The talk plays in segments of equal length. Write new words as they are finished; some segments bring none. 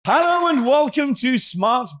Hello and welcome to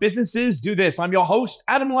Smart Businesses Do This. I'm your host,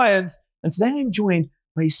 Adam Lyons, and today I'm joined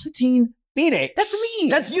by Satine Phoenix. That's me.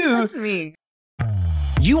 That's you. That's me.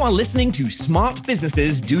 You are listening to Smart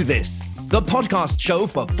Businesses Do This, the podcast show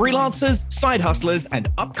for freelancers, side hustlers,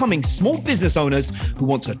 and upcoming small business owners who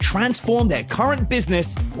want to transform their current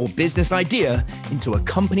business or business idea into a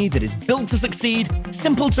company that is built to succeed,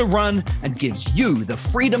 simple to run, and gives you the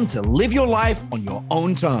freedom to live your life on your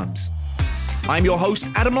own terms. I'm your host,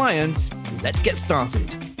 Adam Lyons. Let's get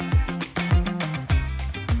started.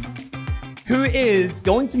 Who is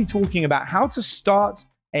going to be talking about how to start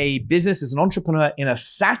a business as an entrepreneur in a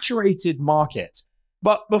saturated market.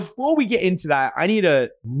 But before we get into that, I need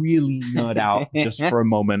to really nerd out just for a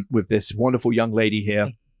moment with this wonderful young lady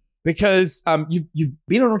here, because you've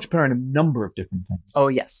been an entrepreneur in a number of different things. Oh,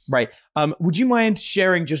 yes. Right. Would you mind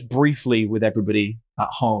sharing just briefly with everybody at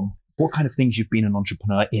home what kind of things you've been an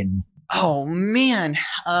entrepreneur in? Oh, man.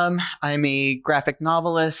 I'm a graphic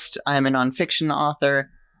novelist. I'm a nonfiction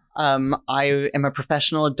author. I am a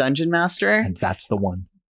professional dungeon master. And that's the one.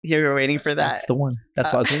 You were waiting for that. That's the one.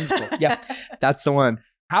 That's what I was waiting for. Yeah, that's the one.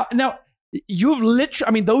 Now, you've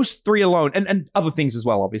literally, those three alone, and other things as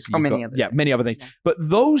well, obviously. Many other things. Yeah. But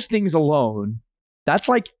those things alone, that's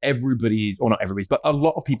like everybody's, or not everybody's, but a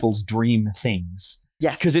lot of people's dream things.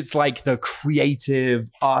 Yes. Because it's like the creative,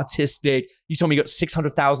 artistic. You told me you got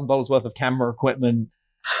 $600,000 worth of camera equipment.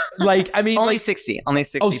 Only 60,000.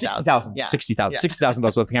 Oh, 60,000. Yeah. $60,000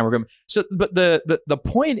 worth of camera equipment. So, but the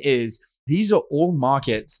point is, these are all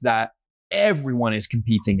markets that everyone is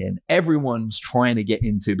competing in. Everyone's trying to get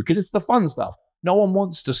into because it's the fun stuff. No one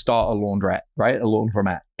wants to start a laundrette, right? A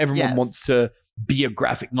laundromat. Everyone wants to be a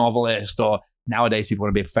graphic novelist, or nowadays people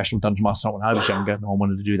want to be a professional dungeon master. When I was younger, no one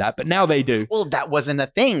wanted to do that, but now they do. Well, that wasn't a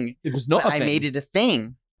thing. It was not a thing. I made it a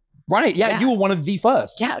thing. Right. Yeah. You were one of the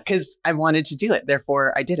first. Yeah, because I wanted to do it.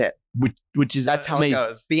 Therefore, I did it. Which is That's how amazing. it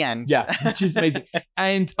goes. The end. Yeah, which is amazing.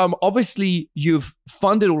 And obviously, you've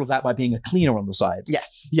funded all of that by being a cleaner on the side.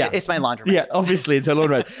 Yes. Yeah. It's my laundry. Yeah, obviously, it's a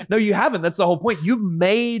laundromat. No, you haven't. That's the whole point. You've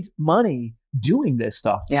made money doing this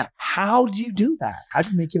stuff. Yeah. How do you do that? How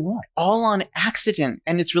do you make it work? All on accident.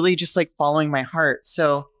 And it's really just like following my heart.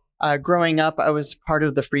 So growing up, I was part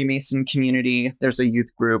of the Freemason community. There's a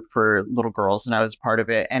youth group for little girls, and I was part of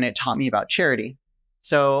it. And it taught me about charity.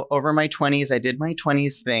 So over my 20s, I did my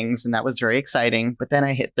 20s things, and that was very exciting. But then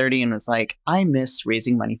I hit 30 and was like, I miss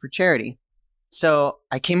raising money for charity. So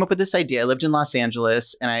I came up with this idea. I lived in Los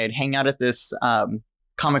Angeles, and I'd hang out at this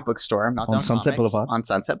comic book store, On Sunset Boulevard. On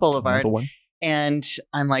Sunset Boulevard. And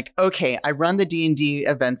I'm like, okay, I run the D&D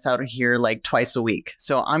events out here like twice a week.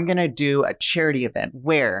 So I'm going to do a charity event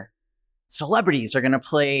where celebrities are going to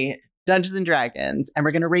play Dungeons and Dragons, and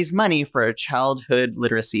we're going to raise money for a childhood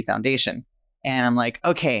literacy foundation. And I'm like,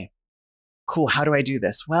 okay, cool. How do I do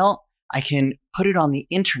this? Well, I can put it on the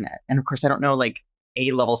internet. And of course, I don't know like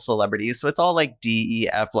A-level celebrities. So it's all like D, E,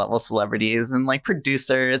 F level celebrities and like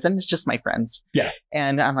producers. And it's just my friends. Yeah.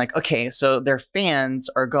 And I'm like, okay, so their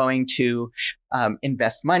fans are going to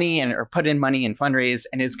invest money or put in money and fundraise.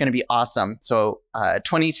 And it's going to be awesome. So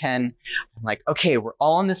 2010, I'm like, okay, we're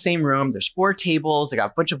all in the same room. There's 4 tables. I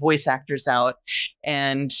got a bunch of voice actors out.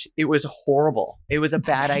 And it was horrible. It was a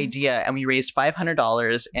bad idea. And we raised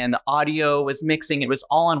 $500, and the audio was mixing. It was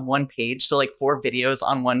all on one page. So like 4 videos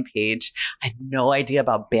on one page. I had no idea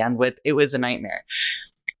about bandwidth. It was a nightmare.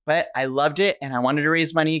 But I loved it, and I wanted to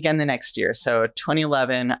raise money again the next year. So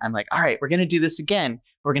 2011, I'm like, all right, we're going to do this again.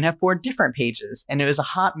 We're going to have 4 different pages. And it was a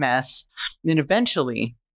hot mess. Then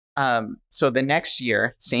eventually, so the next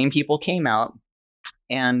year, same people came out,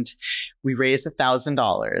 and we raised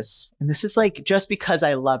 $1,000. And this is like just because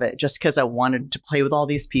I love it, just because I wanted to play with all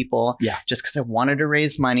these people, just because I wanted to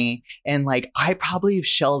raise money. And like, I probably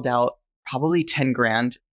shelled out probably 10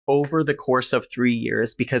 grand over the course of 3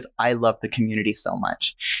 years because I love the community so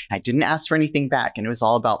much. I didn't ask for anything back, and it was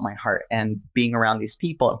all about my heart and being around these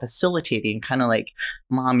people and facilitating, kind of like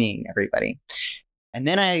mommying everybody. And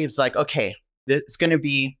then I was like, okay, it's going to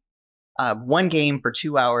be one game for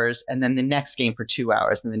 2 hours, and then the next game for 2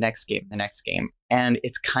 hours, and the next game. And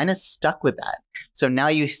it's kind of stuck with that. So now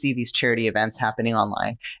you see these charity events happening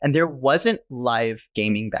online, and there wasn't live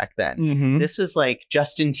gaming back then. Mm-hmm. This was like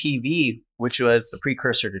Justin TV, which was the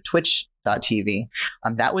precursor to Twitch.tv.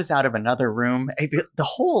 That was out of another room. The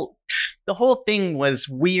whole thing was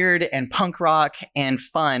weird and punk rock and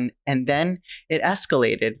fun. And then it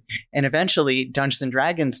escalated. And eventually Dungeons and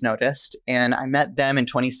Dragons noticed, and I met them in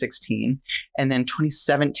 2016. And then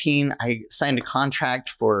 2017, I signed a contract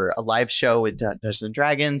for a live show with Dungeons and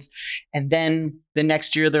Dragons. And then the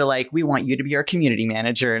next year, they're like, we want you to be our community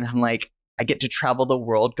manager. And I'm like, I get to travel the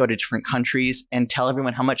world, go to different countries, and tell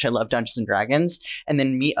everyone how much I love Dungeons and Dragons, and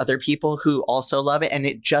then meet other people who also love it. And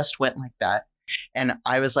it just went like that. And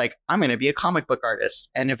I was like, I'm going to be a comic book artist.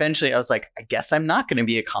 And eventually I was like, I guess I'm not going to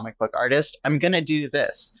be a comic book artist. I'm going to do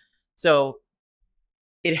this. So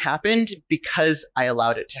it happened because I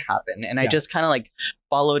allowed it to happen. And I just kind of like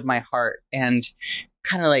followed my heart and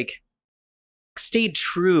kind of like stayed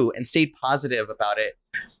true and stayed positive about it.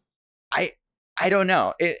 I don't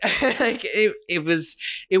know. It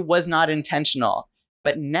was not intentional.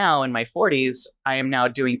 But now in my 40s, I am now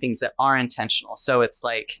doing things that are intentional. So it's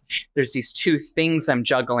like there's these two things I'm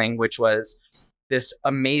juggling, which was this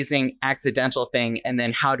amazing accidental thing. And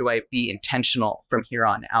then how do I be intentional from here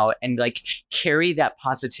on out and like carry that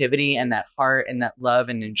positivity and that heart and that love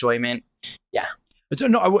and enjoyment? Yeah.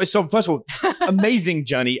 So first of all, amazing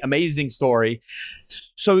journey, amazing story.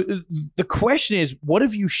 So the question is, what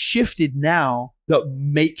have you shifted now that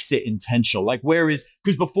makes it intentional? Like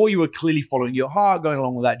because before you were clearly following your heart, going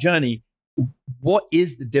along with that journey, what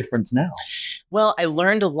is the difference now? Well, I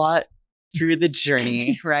learned a lot through the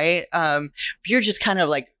journey, right? If you're just kind of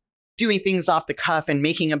like doing things off the cuff and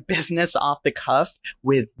making a business off the cuff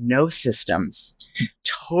with no systems,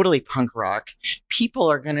 totally punk rock, people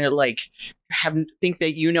are going to like think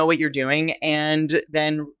that you know what you're doing and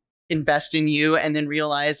then invest in you and then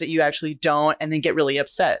realize that you actually don't and then get really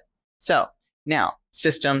upset. So now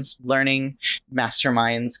systems, learning,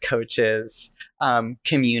 masterminds, coaches,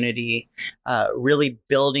 community, really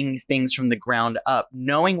building things from the ground up,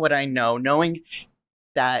 knowing what I know, knowing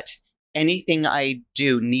that anything I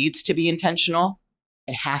do needs to be intentional.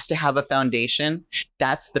 It has to have a foundation.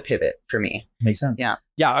 That's the pivot for me. Makes sense. Yeah.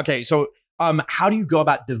 Yeah. Okay. So how do you go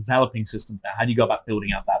about developing systems now? How do you go about building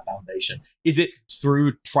out that foundation? Is it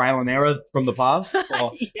through trial and error from the past?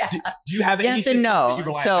 Or Yeah. Do you have any yes and no.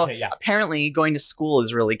 So okay, apparently going to school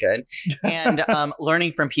is really good. And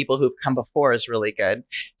learning from people who've come before is really good.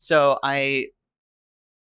 So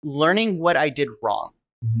learning what I did wrong.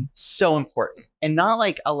 Mm-hmm. So important, and not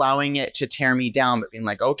like allowing it to tear me down, but being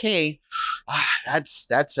like, okay, that's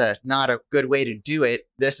not a good way to do it.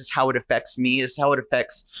 This is how it affects me. This is how it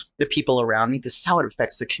affects the people around me. This is how it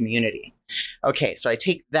affects the community. Okay, so I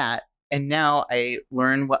take that, and now I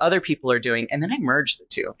learn what other people are doing, and then I merge the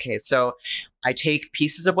two. Okay, so I take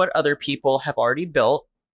pieces of what other people have already built.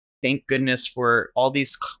 Thank goodness for all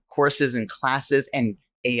these courses and classes and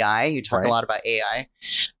AI. You talk a lot about AI,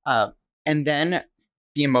 and then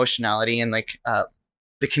the emotionality and like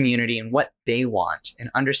the community and what they want and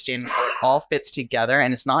understanding how it all fits together.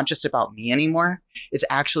 And it's not just about me anymore. It's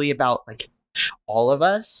actually about like all of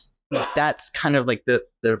us. That's kind of like the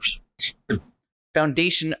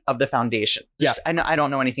foundation of the foundation. Yeah. I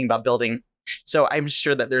don't know anything about building. So I'm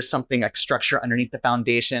sure that there's something like structure underneath the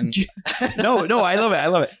foundation. No, I love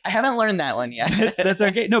it. I haven't learned that one yet. That's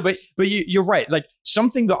okay. No, but you're right. Like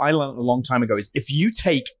something that I learned a long time ago is if you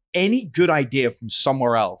take any good idea from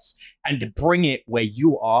somewhere else and bring it where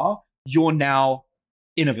you are, you're now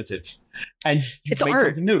innovative. And it's art.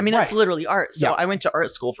 Something new. I mean, that's literally art. So I went to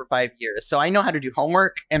art school for 5 years. So I know how to do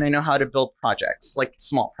homework and I know how to build projects, like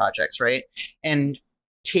small projects, right? And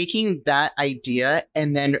taking that idea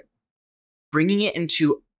and then bringing it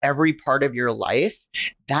into every part of your life,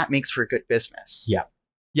 that makes for a good business. Yeah.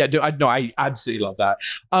 Yeah, I absolutely love that.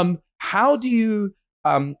 How do you,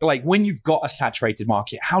 like when you've got a saturated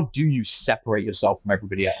market, how do you separate yourself from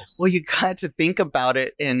everybody else? Well, you got to think about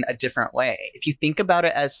it in a different way. If you think about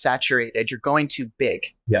it as saturated, you're going too big.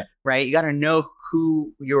 Yeah. Right? You got to know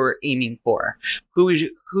who you're aiming for. Who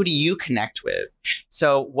do you connect with?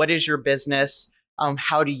 So what is your business?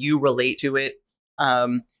 How do you relate to it?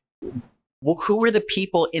 Well, who are the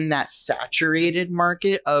people in that saturated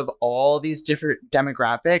market of all these different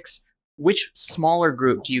demographics? Which smaller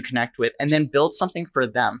group do you connect with? And then build something for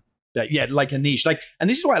them. Yeah, like a niche. And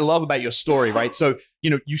this is what I love about your story, right? So,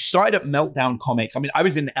 you started at Meltdown Comics. I mean, I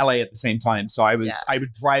was in LA at the same time. So I would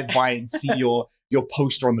drive by and see your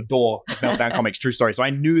poster on the door of Meltdown Comics, true story. So I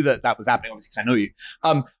knew that was happening, obviously, because I know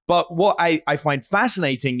you. But what I find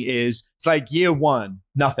fascinating is it's like year 1,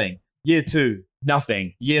 nothing. Year 2,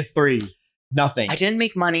 nothing. Year 3, nothing. I didn't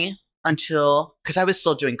make money until, because I was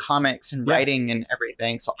still doing comics and writing and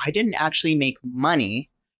everything. So I didn't actually make money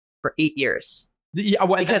for 8 years. Yeah,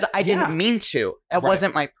 well, because I didn't mean to. That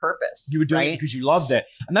wasn't my purpose. You were doing it because you loved it.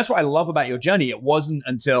 And that's what I love about your journey. It wasn't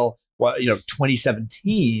until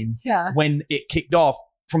 2017 when it kicked off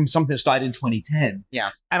from something that started in 2010. Yeah.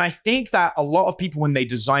 And I think that a lot of people, when they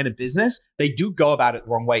design a business, they do go about it the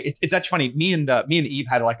wrong way. It's actually funny. Me and Eve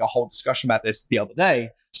had like a whole discussion about this the other day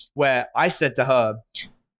where I said to her,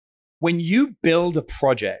 when you build a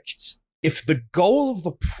project, if the goal of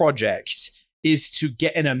the project is to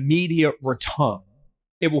get an immediate return,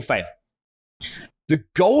 it will fail. The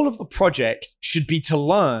goal of the project should be to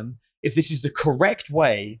learn if this is the correct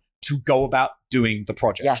way to go about doing the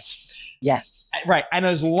project. Yes. Right. And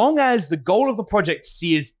as long as the goal of the project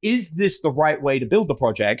is this the right way to build the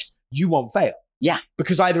project, you won't fail. Yeah.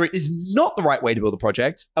 Because either it is not the right way to build a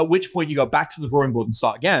project, at which point you go back to the drawing board and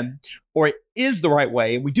start again, or it is the right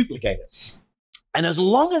way and we duplicate it. And as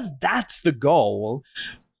long as that's the goal,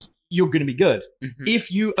 you're going to be good. Mm-hmm.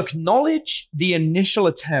 If you acknowledge the initial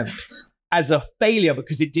attempt as a failure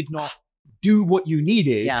because it did not do what you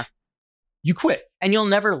needed, you quit. And you'll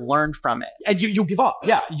never learn from it. And you'll give up.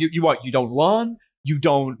 Yeah, you won't. You don't learn. You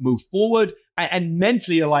don't move forward. And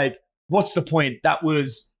mentally you're like, what's the point? That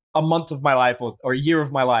was a month of my life or a year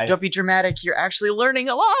of my life. Don't be dramatic. You're actually learning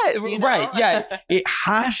a lot. You know? Right. Yeah. It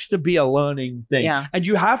has to be a learning thing. Yeah. And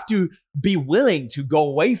you have to be willing to go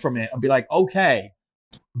away from it and be like, okay,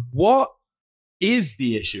 what is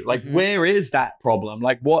the issue? Like, where is that problem?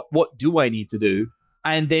 Like, what do I need to do?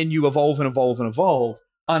 And then you evolve and evolve and evolve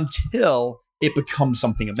until it becomes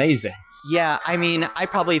something amazing. Yeah. I mean, I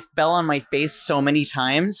probably fell on my face so many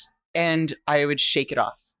times and I would shake it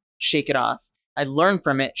off. I learn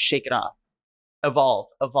from it, shake it off,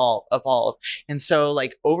 evolve. And so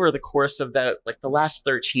like over the course of the last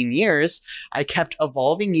 13 years, I kept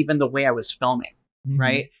evolving even the way I was filming,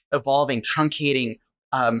 right? Evolving, truncating,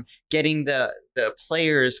 getting the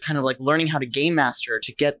players kind of like learning how to game master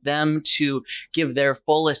to get them to give their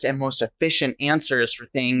fullest and most efficient answers for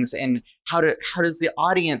things. And how does the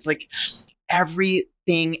audience, like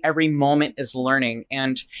everything, every moment is learning.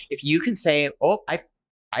 And if you can say, oh,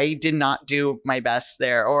 I did not do my best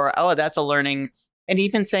there, or, oh, that's a learning. And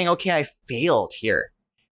even saying, okay, I failed here,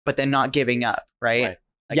 but then not giving up, right?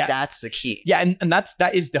 Like that's the key. Yeah. And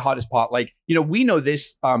that is the hardest part. Like, we know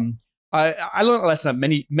this, I learned a lesson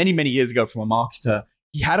many years ago from a marketer.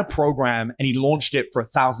 He had a program and he launched it for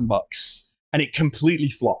 $1,000 and it completely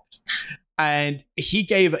flopped. And he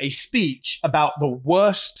gave a speech about the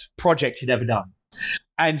worst project he'd ever done.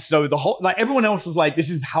 And so the whole, like everyone else was like,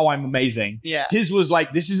 this is how I'm amazing. Yeah. His was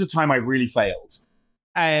like, this is a time I really failed.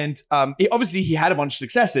 And obviously he had a bunch of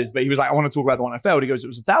successes, but he was like, I want to talk about the one I failed. He goes, it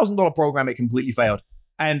was $1,000 program. It completely failed.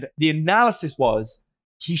 And the analysis was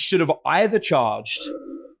he should have either charged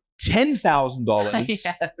 $10,000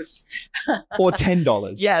 yes. or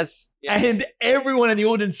 $10. Yes. And everyone in the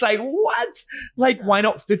audience like, what? Like, why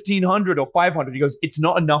not 1,500 or 500? He goes, it's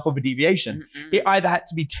not enough of a deviation. It either had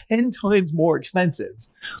to be 10 times more expensive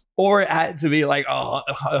or it had to be like,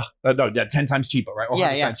 10 times cheaper, right? Or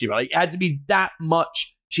 100 times cheaper. Like, it had to be that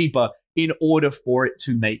much cheaper in order for it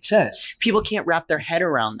to make sense. People can't wrap their head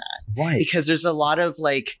around that. Right. Because there's a lot of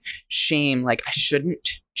like shame, like I shouldn't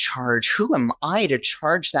charge. Who am I to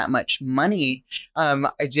charge that much money?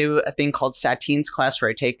 I do a thing called Satine's class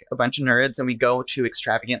where I take a bunch of nerds and we go to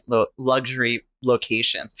extravagant luxury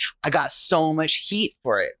locations. I got so much heat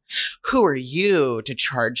for it. Who are you to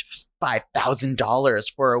charge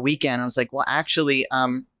 $5,000 for a weekend? I was like, well, actually,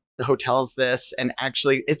 the hotel's this, and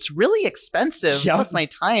actually it's really expensive. Yep. Plus my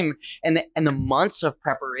time and the months of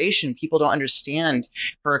preparation. People don't understand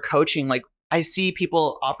for a coaching. Like I see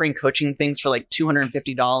people offering coaching things for like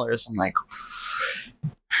 $250. I'm like,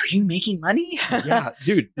 are you making money? Yeah,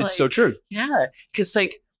 dude, it's like, so true. Yeah, because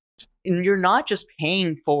like you're not just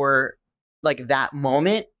paying for like that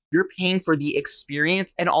moment. You're paying for the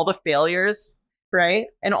experience and all the failures, right?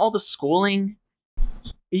 And all the schooling.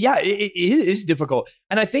 Yeah, it is difficult.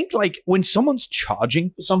 And I think like when someone's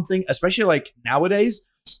charging for something, especially like nowadays,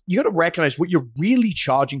 you got to recognize what you're really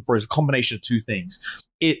charging for is a combination of two things.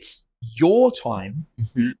 It's your time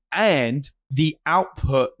and the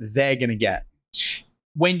output they're going to get.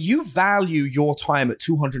 When you value your time at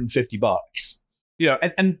 $250,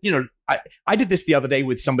 I did this the other day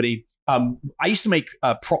with somebody. I used to make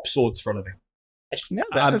prop swords for a living. No,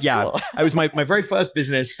 that's cool. It was my very first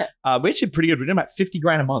business. We actually did pretty good. We did about 50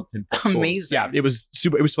 grand a month in prop swords. Amazing. Yeah, it was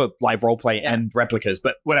super. It was for live role play and replicas,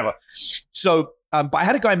 but whatever. So, but I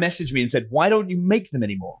had a guy message me and said, "Why don't you make them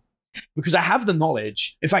anymore?" Because I have the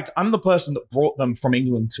knowledge. In fact, I'm the person that brought them from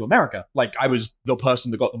England to America. Like I was the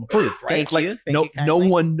person that got them approved. Right? Thank you. No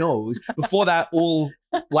one knows. Before that, all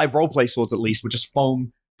live role play swords at least were just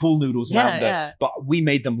foam pool noodles around it. But we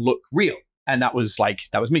made them look real. And that was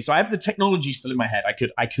me. So I have the technology still in my head.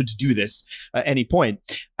 I could do this at any point.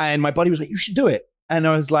 And my buddy was like, you should do it. And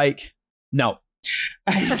I was like, no.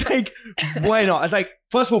 And he's like, why not? I was like,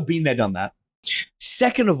 first of all, been there, done that.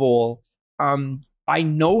 Second of all, I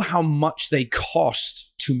know how much they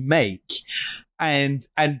cost to make. And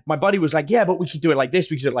my buddy was like, yeah, but we could do it like this.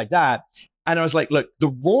 We could do it like that. And I was like, look,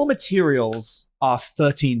 the raw materials are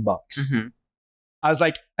 $13. I was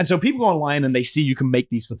like, and so people go online and they see you can make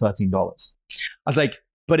these for $13. I was like,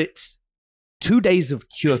 but it's 2 days of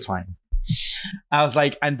cure time. I was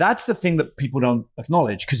like, and that's the thing that people don't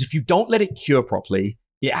acknowledge, because if you don't let it cure properly,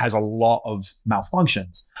 it has a lot of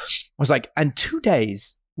malfunctions. I was like, and 2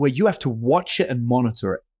 days where you have to watch it and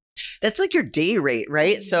monitor it. That's like your day rate,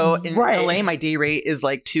 right? So in LA, my day rate is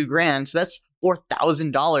like $2,000. So that's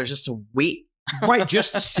 $4,000 just to wait. Right,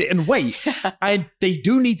 just to sit and wait. And they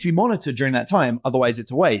do need to be monitored during that time, otherwise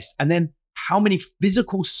it's a waste. And then how many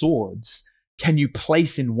physical swords can you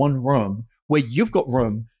place in one room where you've got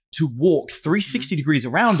room to walk 360 degrees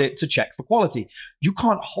around it to check for quality? You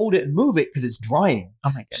can't hold it and move it because it's drying. Oh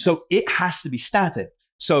my goodness. So it has to be static.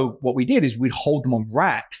 So what we did is we'd hold them on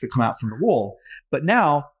racks that come out from the wall. But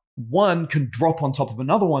now one can drop on top of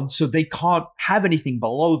another one, so they can't have anything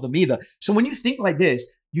below them either. So when you think like this,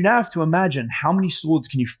 you now have to imagine how many swords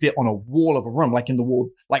can you fit on a wall of a room, like in the wall.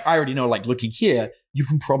 Like I already know, like looking here, you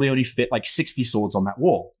can probably only fit like 60 swords on that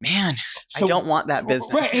wall. Man, So- I don't want that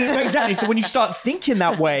business. Right, exactly. So when you start thinking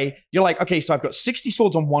that way, you're like, okay, so I've got 60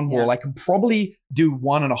 swords on one wall. Yeah. I can probably do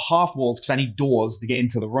 1.5 walls because I need doors to get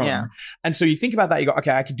into the room. Yeah. And so you think about that, you go,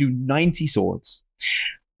 okay, I could do 90 swords,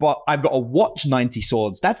 but I've got to watch 90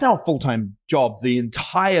 swords. That's now a full-time job the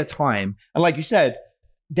entire time. And like you said,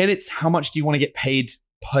 then it's how much do you want to get paid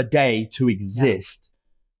per day to exist?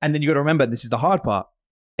 And then you got to remember, this is the hard part.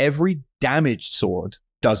 Every damaged sword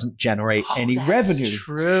doesn't generate any that's revenue.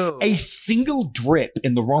 True. A single drip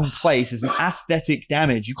in the wrong place is an aesthetic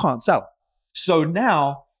damage you can't sell. So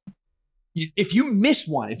now, if you miss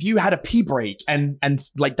one, if you had a pee break and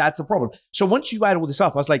like that's a problem. So once you add all this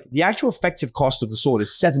up, I was like, the actual effective cost of the sword is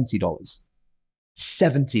 $70.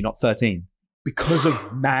 70, not 13, because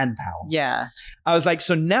of manpower. Yeah. I was like,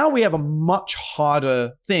 so now we have a much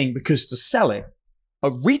harder thing, because to sell it, a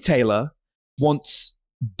retailer wants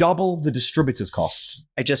double the distributor's cost.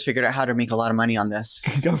 I just figured out how to make a lot of money on this.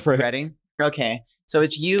 Go for it. Ready? Okay. So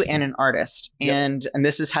it's you and an artist. Yep. And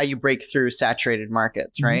this is how you break through saturated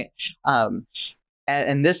markets, right?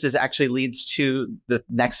 And this is actually leads to the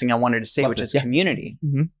next thing I wanted to say, Love which this. is Yeah. community.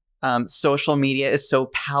 Mhm. Social media is so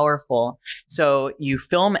powerful. So you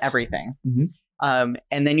film everything. Mhm.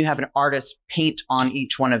 And then you have an artist paint on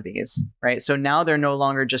each one of these, right? So now they're no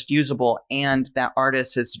longer just usable, and that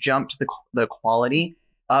artist has jumped the quality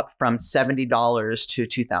up from $70 to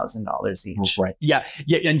 $2,000 each. Right. Yeah.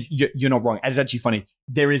 And you're not wrong. And it's actually funny.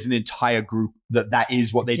 There is an entire group that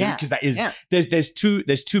is what they do, Yeah. because that is Yeah. there's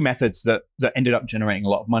two methods that ended up generating a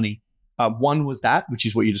lot of money. One was that, which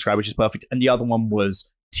is what you described, which is perfect, and the other one was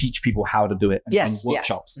teach people how to do it and Yes, run yeah.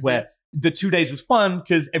 workshops Mhm. where the 2 days was fun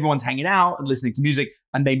because everyone's hanging out and listening to music,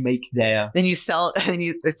 and they make their Then you sell, and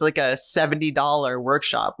it's like a $70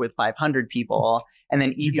 workshop with 500 people, and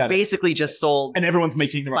then you got it. basically just sold and everyone's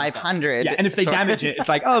making their own stuff. 500. Yeah, and if they swords. damage it, it's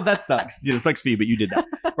like, oh, that sucks. It sucks for you, but you did that,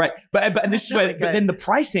 right? But and this is where, Really but good. then the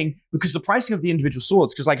pricing, because the pricing of the individual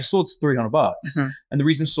swords, because like a sword's $300, Mhm. and the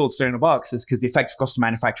reason sword's $300 is because the effective cost to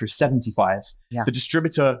manufacture is $75. Yeah. The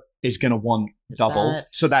distributor is going to want There's double, that.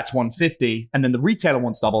 so that's $150, and then the retailer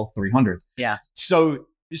wants double, $300. Yeah. So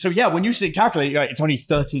yeah, when you calculate, it's only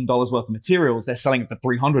 $13 worth of materials. They're selling it for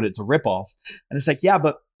 $300. It's a ripoff, and it's like, yeah,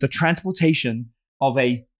 but the transportation of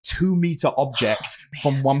a 2-meter object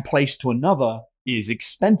from one place to another is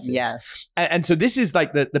expensive. Yes. And so this is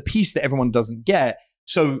like the piece that everyone doesn't get.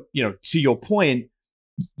 So, to your point,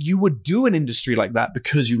 you would do an industry like that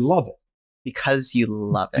because you love it. Because you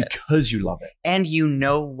love it. Because you love it. And you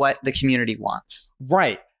know what the community wants.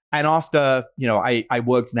 Right. And after, I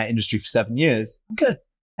worked in that industry for 7 years, I'm good.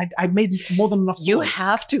 I made more than enough You swords.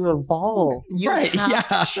 have to evolve. You Right, have yeah.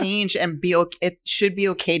 to change and be okay. It should be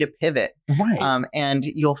okay to pivot. Right. And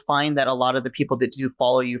you'll find that a lot of the people that do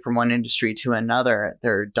follow you from one industry to another,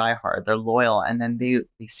 they're diehard, they're loyal, and then they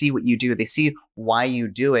see what you do, they see why you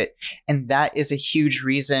do it, and that is a huge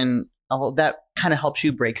reason. Well, that kind of helps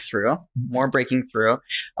you break through, more breaking through.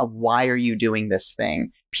 Why are you doing this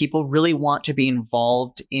thing? People really want to be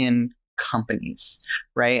involved in companies,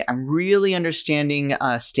 right? I'm really understanding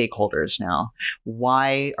stakeholders now.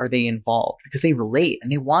 Why are they involved? Because they relate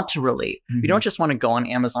and they want to relate. Mhm. We don't just want to go on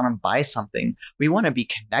Amazon and buy something. We want to be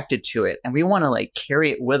connected to it, and we want to like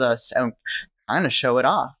carry it with us and kind of show it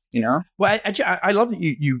off, Well, I love that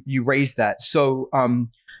you raised that. So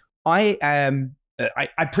I am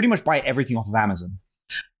I pretty much buy everything off of Amazon,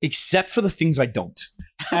 except for the things I don't.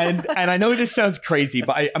 And I know this sounds crazy,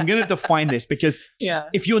 but I'm going to define this, because Yeah.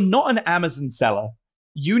 if you're not an Amazon seller,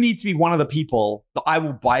 you need to be one of the people that I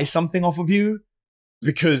will buy something off of you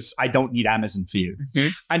because I don't need Amazon for you.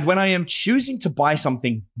 Mhm. And when I am choosing to buy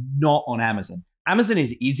something not on Amazon, Amazon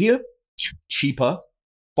is easier, cheaper,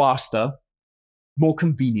 faster, more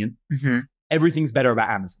convenient. Mm-hmm. Everything's better about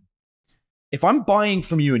Amazon. If I'm buying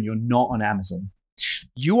from you and you're not on Amazon,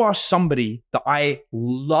 you are somebody that I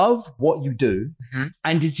love what you do,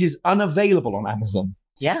 and it is unavailable on Amazon.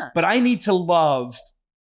 Yeah. But I need to love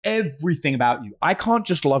everything about you. I can't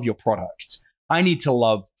just love your product. I need to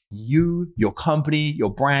love you, your company,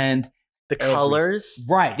 your brand. The colors.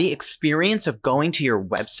 Right. The experience of going to your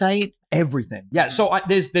website. Everything. Yeah. So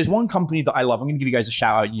there's one company that I love. I'm going to give you guys a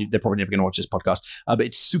shout out. They're probably never going to watch this podcast, but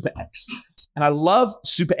it's Super X. And I love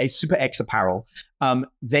Super X apparel.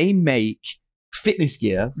 They make fitness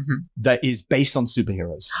gear that is based on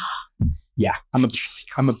superheroes. Yeah.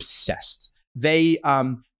 I'm obsessed. They,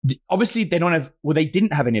 obviously they don't have, well, they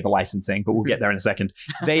didn't have any of the licensing, but we'll get there in a second.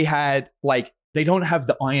 They had they don't have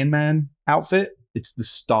the Iron Man outfit. It's the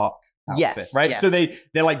Stark outfit, yes, right? yes. So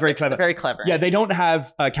they're like very clever. Very clever. Yeah, they don't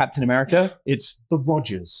have Captain America. It's the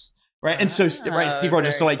Rogers, right? And so, right, Steve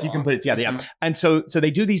Rogers. So like you can put it together. Yeah. And so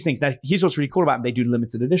they do these things. Now, here's what's really cool about them. They do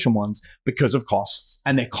limited edition ones because of costs,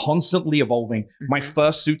 and they're constantly evolving. My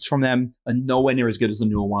first suits from them are nowhere near as good as the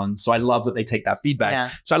newer ones. So I love that they take that feedback. Yeah.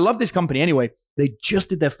 So I love this company anyway. They just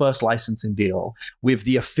did their first licensing deal with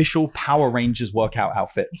the official Power Rangers workout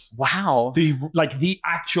outfits. Wow. The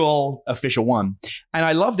actual official one. And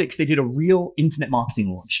I loved it because they did a real internet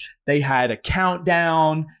marketing launch. They had a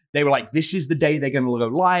countdown. They were like, this is the day they're going to go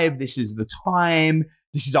live. This is the time.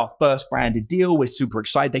 This is our first branded deal. We're super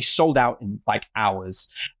excited. They sold out in like hours,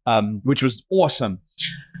 which was awesome.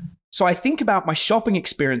 So I think about my shopping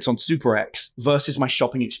experience on Super X versus my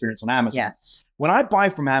shopping experience on Amazon. Yes. When I buy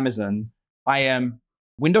from Amazon, I am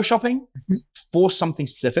window shopping for something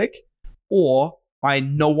specific, or I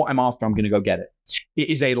know what I'm after. I'm going to go get it. It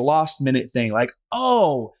is a last minute thing. Like,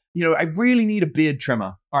 oh, I really need a beard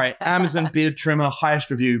trimmer. All right, Amazon beard trimmer, highest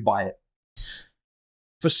review, buy it.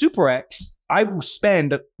 For Super X, I will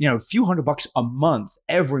spend a few $100 a month,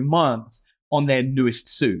 every month on their newest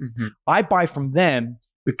suit. I buy from them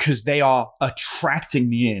because they are attracting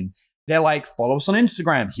me in. They're like, follow us on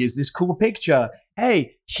Instagram. Here's this cool picture.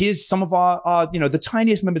 Hey, here's some of our the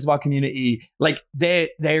tiniest members of our community. Like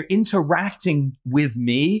they're interacting with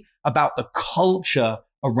me about the culture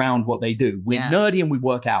around what they do. We're nerdy and we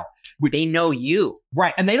work out. Which, they know you.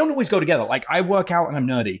 Right. And they don't always go together. Like I work out and I'm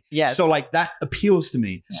nerdy. Yes. So like that appeals to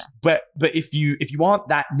me. Yeah. But if you aren't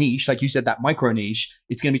that niche, like you said, that micro niche,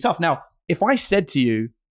 it's going to be tough. Now, if I said to you,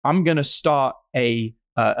 I'm going to start a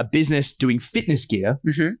business doing fitness gear,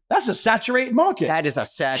 that's a saturated market. That is a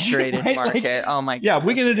saturated right? market. Like, oh my god. Yeah,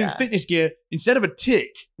 we're going to do fitness gear instead of a tick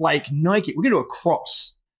like Nike. We're going to do a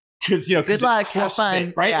cross. Because good luck, have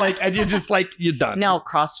fun, right? Yeah. Like, and you're just like, you're done. Now,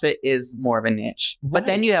 CrossFit is more of a niche, right. But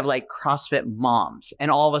then you have like CrossFit moms,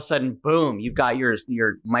 and all of a sudden, boom, you've got your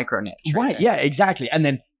micro niche. Right? Yeah, exactly. And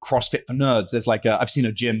then CrossFit for nerds. There's like I've seen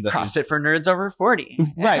a gym that CrossFit for nerds over 40.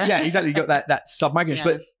 Right? Yeah, exactly. You got that sub micro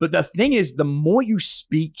niche. But the thing is, the more you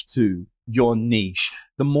speak to your niche,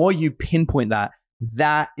 the more you pinpoint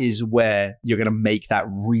that is where you're going to make that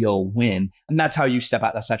real win, and that's how you step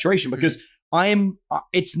out that saturation. Because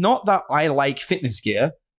it's not that I like fitness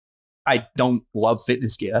gear. I don't love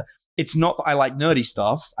fitness gear. It's not that I like nerdy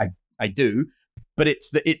stuff. I do, but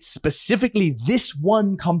it's specifically this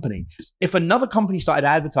one company. If another company started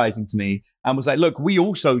advertising to me and was like, look, we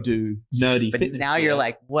also do nerdy fitness now gear. You're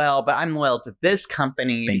like, well, but I'm loyal to this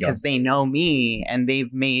company because they know me and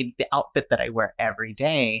they've made the outfit that I wear every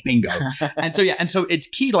day. Bingo. And so it's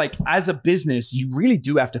key, like as a business, you really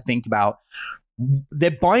do have to think about, they're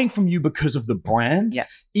buying from you because of the brand.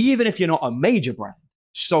 Yes. Even if you're not a major brand.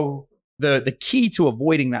 So the key to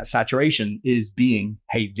avoiding that saturation is being,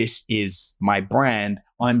 hey, this is my brand.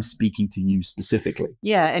 I'm speaking to you specifically.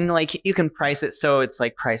 Yeah. And like you can price it so it's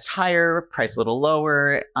like priced higher, priced a little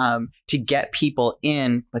lower to get people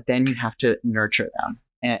in, but then you have to nurture them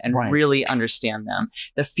and really understand them.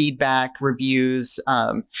 The feedback, reviews,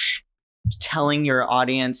 telling your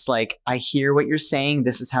audience, like, I hear what you're saying.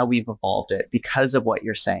 This is how we've evolved it because of what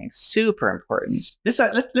you're saying. Super important. Let's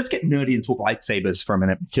get nerdy and talk lightsabers for a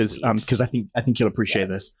minute because I think you'll appreciate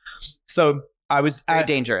this. So I was very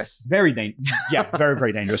dangerous. Very dangerous. Yeah, very,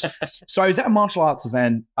 very dangerous. So I was at a martial arts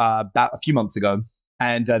event about a few months ago,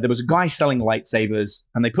 and there was a guy selling lightsabers,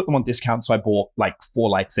 and they put them on discount. So I bought like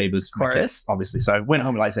 4 lightsabers for my kids, obviously. So I went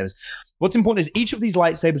home with lightsabers. What's important is each of these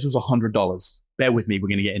lightsabers was $100. Bear with me, we're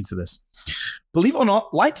going to get into this. Believe it or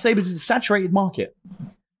not, lightsabers is a saturated market.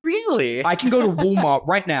 Really? I can go to Walmart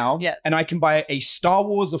right now, and I can buy a Star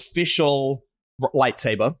Wars official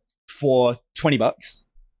lightsaber for $20.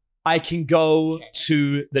 I can go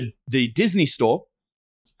to the Disney store,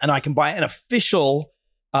 and I can buy an official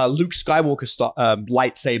Luke Skywalker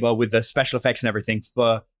lightsaber with the special effects and everything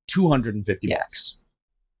for $250. Yes.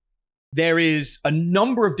 There is a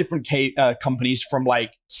number of different companies from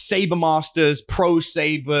like Saber Masters, Pro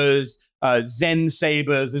Sabers, Zen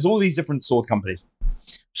Sabers. There's all these different sword companies.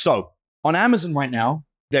 So on Amazon right now,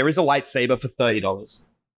 there is a lightsaber for $30.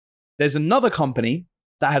 There's another company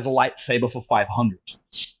that has a lightsaber for $500.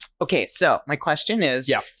 Okay, so my question is,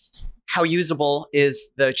 Yeah. how usable is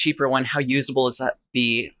the cheaper one? How usable is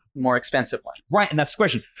the more expensive one? Right, and that's the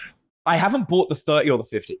question. I haven't bought the 30 or the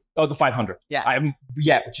 50 or the 500. Yeah. I haven't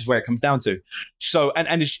yet, which is where it comes down to. So,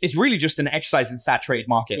 and it's really just an exercise in saturated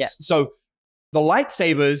markets. Yeah. So the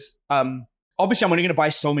lightsabers, obviously I'm only going to buy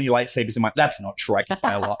so many lightsabers in my, that's not true. I can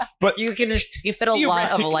buy a lot, but You fit a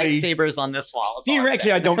lot of lightsabers on this wall.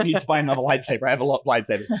 theoretically, I don't need to buy another lightsaber. I have a lot of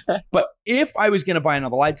lightsabers. But if I was going to buy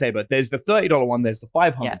another lightsaber, there's the $30 one, there's the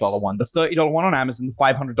 $500 one, the $30 one on Amazon, the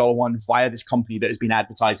 $500 one via this company that has been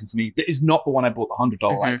advertising to me. That is not the one I bought the $100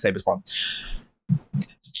 lightsabers from.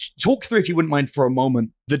 Talk through, if you wouldn't mind for a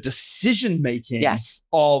moment, the decision making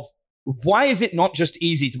of why is it not just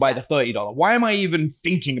easy to buy the $30? Why am I even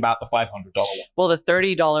thinking about the $500 one? Well, the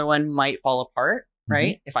 $30 one might fall apart,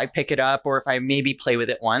 right? If I pick it up or if I maybe play with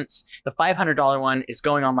it once. The $500 one is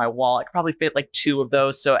going on my wall. I could probably fit like 2 of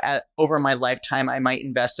those. So over my lifetime, I might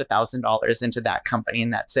invest $1,000 into that company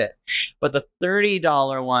and that's it. But the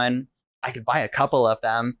 $30 one, I could buy a couple of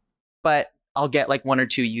them, but I'll get like 1 or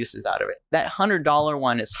 2 uses out of it. That $100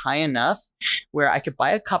 one is high enough where I could buy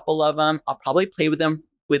a couple of them. I'll probably play with them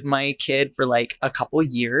with my kid for like a couple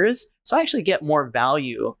years. So I actually get more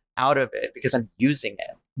value out of it because I'm using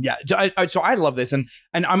it. Yeah. So I love this. And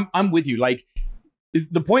I'm with you. Like,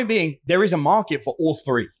 the point being, there is a market for all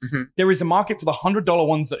three. There is a market for the $100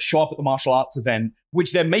 ones that show up at the martial arts event,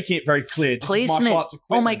 which they're making it very clear. Placement. Martial arts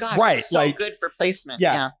equipment. Oh my God. Right. So like, good for placement.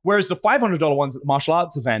 Yeah. Whereas the $500 ones at the martial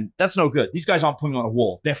arts event, that's no good. These guys aren't putting on a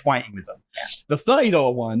wall. They're fighting with them. The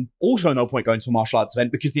 $30 one, also no point going to a martial arts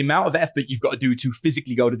event because the amount of effort you've got to do to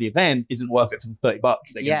physically go to the event isn't worth it for the $30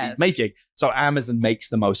 they're going to be making. So Amazon makes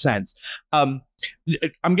the most sense. I'm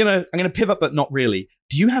gonna pivot, but not really.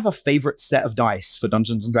 Do you have a favorite set of dice for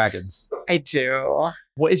Dungeons and Dragons? I do.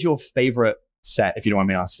 What is your favorite set, if you don't mind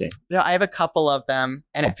me asking? Yeah, I have a couple of them,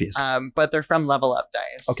 and Obvious. But they're from Level Up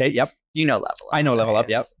Dice. Okay, yep. You know Level Up. I know Level Up,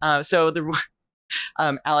 yep. So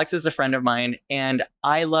Alex is a friend of mine, and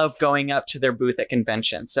I love going up to their booth at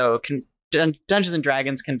conventions. So Dungeons and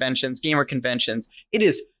Dragons conventions, gamer conventions. It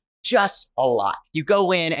is just a lot. You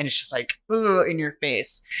go in, and it's just like in your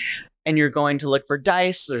face. And you're going to look for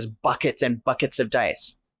dice. There's buckets and buckets of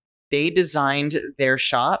dice. They designed their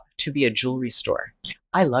shop to be a jewelry store.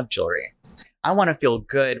 I love jewelry. I want to feel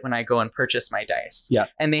good when I go and purchase my dice. Yeah.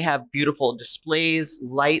 And they have beautiful displays,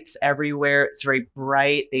 lights everywhere. It's very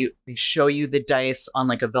bright. They show you the dice on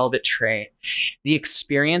like a velvet tray. The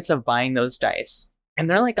experience of buying those dice, and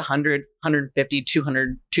they're like 100, 150,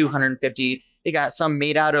 200, 250. They got some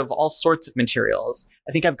made out of all sorts of materials.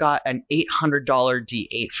 I think I've got an $800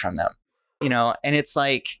 D8 from them, and it's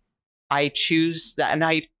like, I choose that.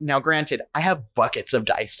 And now granted, I have buckets of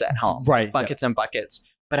dice at home, right? Buckets and buckets,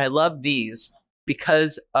 but I love these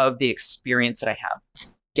because of the experience that I have,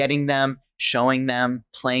 getting them, showing them,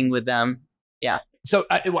 playing with them. Yeah. So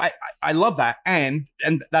I love that. And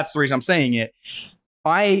that's the reason I'm saying it.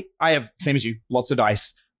 I have, same as you, lots of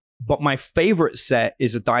dice. But my favorite set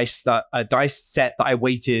is a dice set that I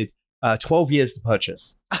waited 12 years to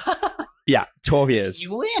purchase. Yeah, 12 years.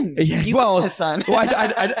 You win. Yeah, you win, son. Well,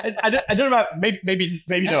 I don't know about maybe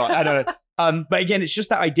not. I don't know. But again, it's just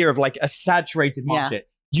that idea of like a saturated market.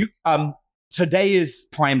 Yeah. Today is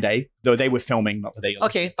Prime Day, the day we're filming, not the day.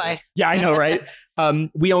 Okay, bye. Yeah, I know, right?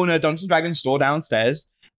 We own a Dungeons & Dragons store downstairs,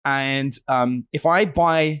 and if I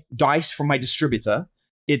buy dice from my distributor,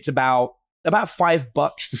 it's about $5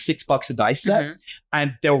 to $6 a dice set,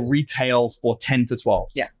 and they'll retail for 10 to 12.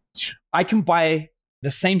 Yeah. I can buy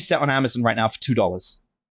the same set on Amazon right now for $2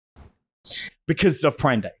 because of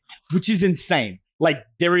Prime Day, which is insane. Like,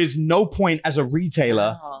 there is no point as a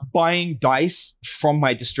retailer buying dice from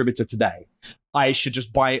my distributor today. I should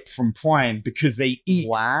just buy it from Prime because they eat.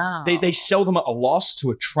 Wow. They sell them at a loss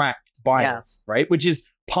to attract buyers, right? Which is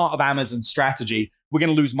part of Amazon's strategy. We're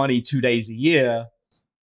going to lose money 2 days a year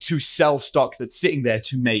to sell stock that's sitting there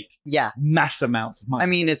to make mass amounts of money. I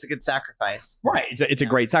mean, it's a good sacrifice. Right. It's a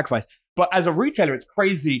great sacrifice. But as a retailer, it's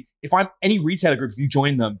crazy. If I'm any retailer group, if you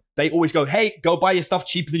join them, they always go, hey, go buy your stuff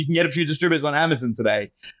cheaper than you can get it from your distributors on Amazon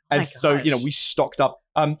today. And so, we stocked up.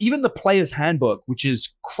 Even the player's handbook, which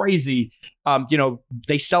is crazy.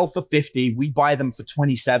 They sell for $50. We buy them for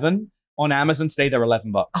 $27 on Amazon today, they're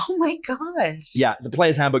 $11. Oh my gosh. Yeah, the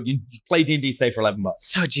Player's Handbook, you play D&D today for $11.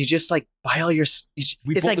 So do you just like buy all your?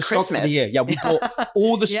 We it's bought like the Christmas. stock for the year. Yeah, we bought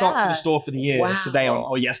all the stock for the Yeah. store for the year today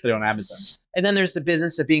or yesterday on Amazon. And then there's the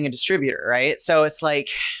business of being a distributor, right? So it's like,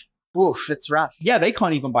 woof, it's rough. Yeah, they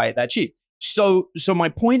can't even buy it that cheap. So my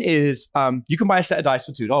point is, you can buy a set of dice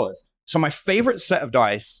for $2. So my favorite set of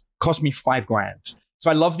dice cost me $5,000.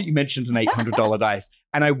 So I love that you mentioned an $800 dice,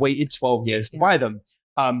 and I waited 12 years to buy them.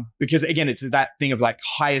 Because again, it's that thing of like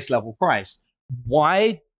highest level price.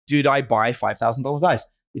 Why did I buy $5,000 dice?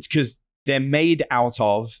 It's because they're made out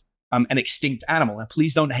of an extinct animal. And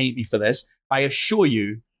please don't hate me for this. I assure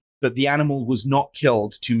you that the animal was not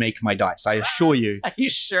killed to make my dice. I assure you. Are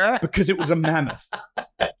you sure? Because it was a mammoth.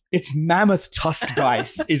 It's mammoth tusk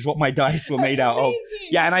dice is what my dice were made out of.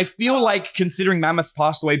 Yeah, and I feel like considering mammoths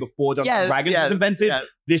passed away before Dungeons & Dragons was invented,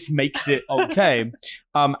 this makes it okay.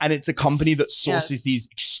 And it's a company that sources these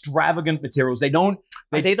extravagant materials. They don't...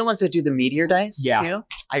 Are they the ones that do the meteor dice too?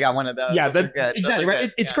 I got one of those. Yeah, those are good. Exactly,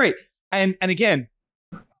 right? It's great. And again,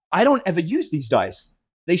 I don't ever use these dice.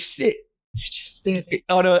 They sit just there.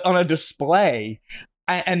 on a display.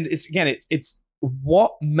 And it's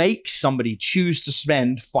what makes somebody choose to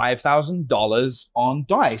spend $5,000 on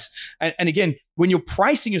dice? And again, when you're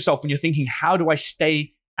pricing yourself and you're thinking, how do I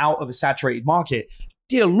stay out of a saturated market?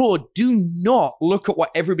 Dear Lord, do not look at what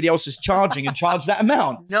everybody else is charging and charge that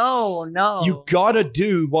amount. No. You gotta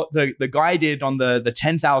do what the guy did on the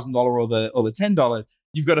 $10,000 or the $10.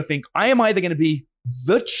 You've got to think, I am either going to be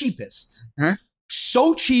the cheapest,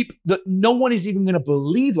 so cheap that no one is even going to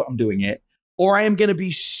believe that I'm doing it, or I am going to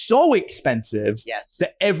be so expensive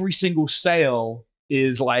that every single sale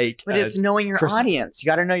is like. But it's knowing your audience. You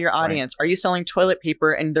got to know your audience. Right. Are you selling toilet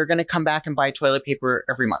paper and they're going to come back and buy toilet paper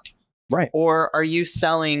every month? Right. Or are you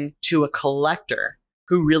selling to a collector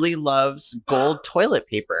who really loves gold toilet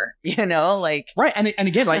paper? You know, like. Right. And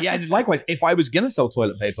again, like, yeah, likewise, if I was going to sell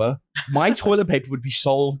toilet paper, my toilet paper would be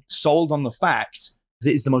sold on the fact that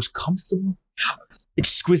it is the most comfortable,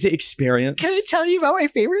 exquisite experience. Can I tell you about my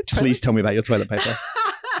favorite toilet? Please tell me about your toilet paper.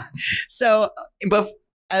 So,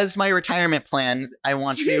 as my retirement plan, I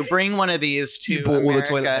want to bring one of these to you bought America. All the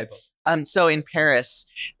toilet paper. So in Paris,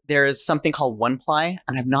 there is something called One Ply,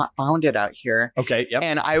 and I've not found it out here. Okay, yep.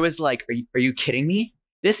 And I was like, are you kidding me?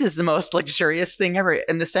 This is the most luxurious thing ever.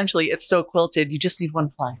 And essentially, it's so quilted, you just need one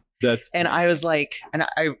ply. And I was like, and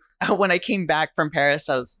I when I came back from Paris,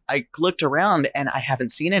 I looked around and I haven't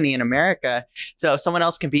seen any in America. So if someone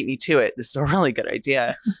else can beat me to it, this is a really good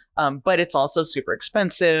idea. But it's also super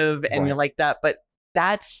expensive and you like that. But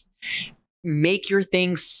that's make your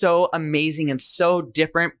thing so amazing and so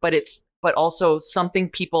different, but also something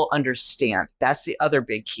people understand. That's the other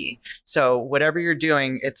big key. So whatever you're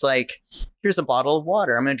doing, it's like, here's a bottle of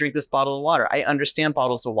water. I'm going to drink this bottle of water. I understand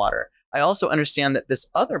bottles of water. I also understand that this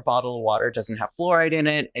other bottle of water doesn't have fluoride in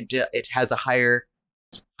it. It has a higher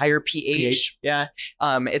pH. Yeah.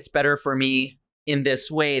 It's better for me in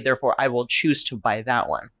this way. Therefore, I will choose to buy that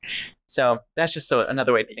one. So that's just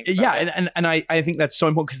another way to think about it. And I think that's so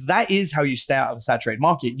important because that is how you stay out of a saturated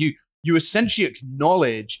market. You essentially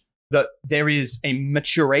acknowledge that there is a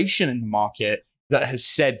maturation in the market that has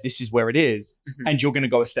said this is where it is, and you're going to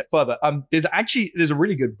go a step further. There's a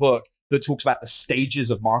really good book that talks about the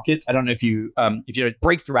stages of markets. I don't know if you know,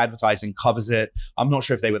 Breakthrough Advertising covers it. I'm not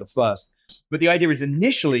sure if they were the first, but the idea is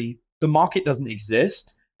initially the market doesn't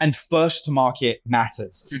exist and first to market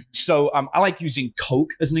matters. So I like using Coke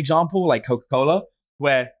as an example, like Coca-Cola,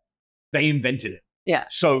 where they invented it. Yeah.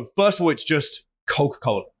 So first of all, it's just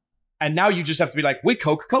Coca-Cola. And now you just have to be like, we're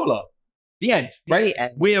Coca-Cola. The end, right?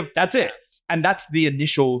 That's it. And that's the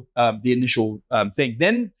initial thing.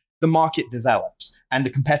 Then the market develops and the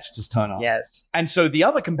competitors turn up. Yes. And so the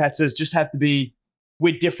other competitors just have to be,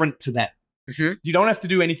 we're different to them. You don't have to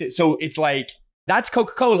do anything. So it's like, that's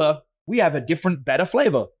Coca-Cola. We have a different, better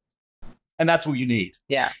flavor. And that's all you need.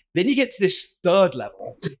 Yeah. Then you get to this third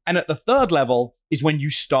level. And at the third level is when you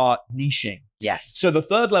start niching. Yes. So the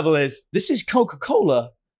third level is, this is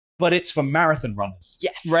Coca-Cola, but it's for marathon runners.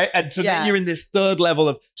 Yes. Right? And so then you're in this third level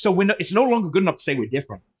of, so it's no longer good enough to say we're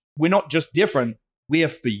different. We're not just different. We are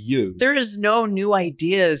for you. There is no new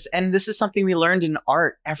ideas. And this is something we learned in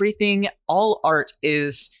art. All art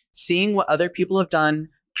is seeing what other people have done,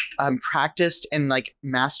 practiced and like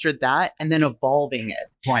mastered that, and then evolving it.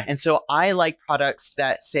 Right. And so I like products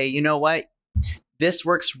that say, you know what? This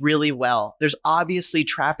works really well. There's obviously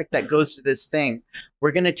traffic that goes to this thing.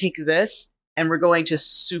 We're going to take this and we're going to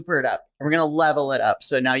super it up. And we're going to level it up.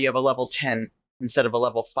 So now you have a level 10 instead of a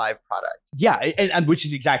level 5 product. Yeah. And which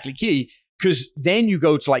is exactly key. Because then you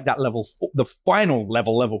go to like that level, the final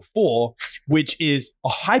level 4, which is a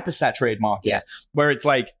hypersaturated market. Yes. Where it's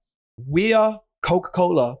like, we're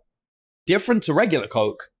Coca-Cola, different to regular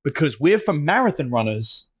Coke, because we're for marathon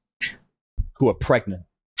runners who are pregnant.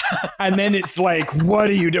 And then it's like, what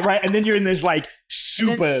do you do? Right. And then you're in this like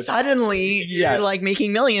super. And suddenly you're like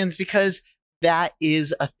making millions because that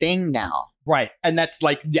is a thing now. Right. And that's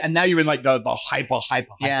like, and now you're in like the hyper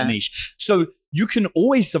niche. So you can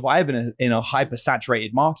always survive in a hyper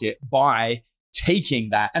saturated market by taking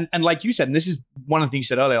that. And like you said, and this is one of the things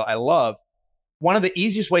you said earlier, I love, one of the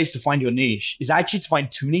easiest ways to find your niche is actually to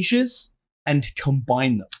find 2 niches and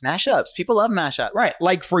combine them. Mashups. People love mashups. Right.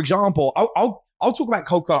 Like, for example, I'll talk about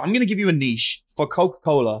Coca-Cola. I'm going to give you a niche for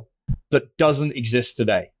Coca-Cola that doesn't exist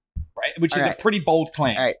today, right? Which is a pretty bold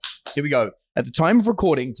claim. All right. Here we go. At the time of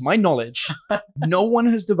recording, to my knowledge, no one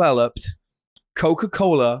has developed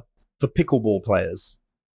Coca-Cola for pickleball players.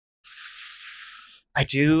 I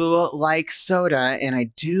do like soda and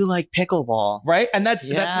I do like pickleball. Right? And that's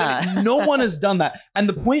no one has done that. And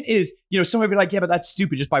the point is, somebody would be like, yeah, but that's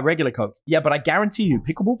stupid. Just buy regular Coke. Yeah, but I guarantee you,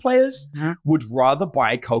 pickleball players would rather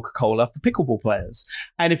buy Coca-Cola for pickleball players.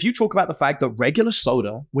 And if you talk about the fact that regular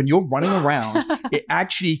soda, when you're running around, it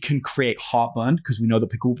actually can create heartburn because we know that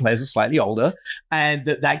pickleball players are slightly older and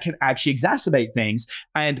that can actually exacerbate things.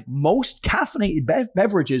 And most caffeinated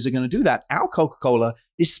beverages are going to do that. Our Coca-Cola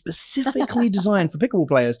is specifically designed for pickleball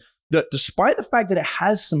players, that despite the fact that it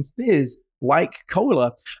has some fizz like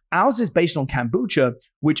cola, ours is based on kombucha,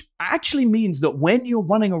 which actually means that when you're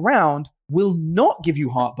running around will not give you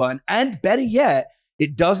heartburn. And better yet,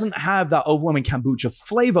 it doesn't have that overwhelming kombucha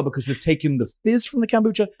flavor because we've taken the fizz from the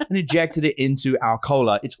kombucha and injected it into our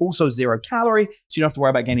cola. It's also 0 calorie, so you don't have to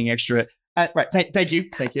worry about gaining extra. Right. Thank you.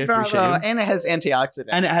 Appreciate it. And it has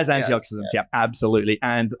antioxidants. Yeah, absolutely.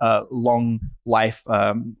 And long life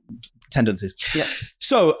tendencies. Yeah.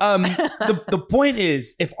 So the point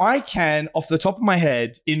is, if I can, off the top of my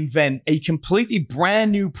head, invent a completely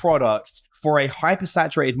brand new product for a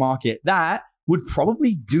hypersaturated market, that would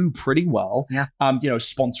probably do pretty well. Yeah.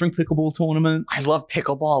 Sponsoring pickleball tournaments. I love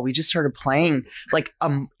pickleball. We just started playing like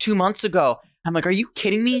 2 months ago. I'm like, are you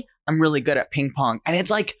kidding me? I'm really good at ping pong. And it's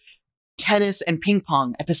like tennis and ping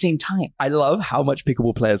pong at the same time. I love how much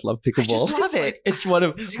pickleball players love pickleball. I just love it. It's one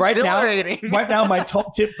of right now my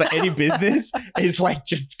top tip for any business is like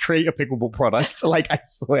just create a pickleball product. Like, I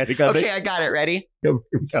swear to God. Okay, I got it. Ready? Here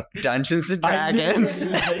we go. Dungeons and Dragons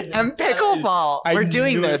and pickleball. We're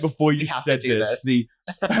doing this before you said this.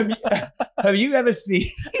 Have you ever seen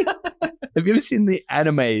the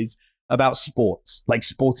animes about sports, like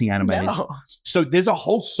sporting animes? No. So there's a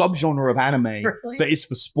whole subgenre of anime that is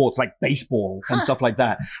for sports, like baseball and stuff like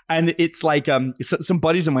that. And it's like some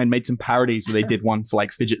buddies of mine made some parodies where they did one for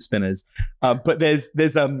like fidget spinners. But there's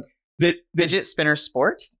fidget spinner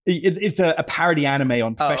sport. It's a parody anime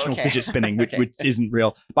on professional fidget spinning, which isn't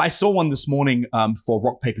real. But I saw one this morning for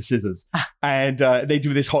rock, paper, scissors. And they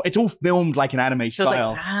do this whole, it's all filmed like an anime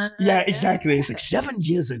style. Like, yeah, exactly. It's like 7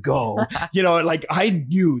 years ago, like I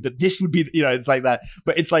knew that this would be, it's like that.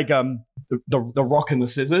 But it's like the rock and the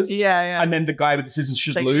scissors. Yeah. And then the guy with the scissors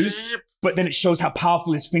should like, lose. But then it shows how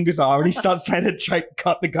powerful his fingers are. And he starts trying to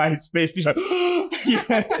cut the guy's fist. He's like,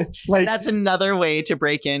 it's like, that's another way to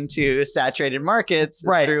break into saturated markets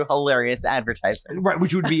through hilarious advertising. Right,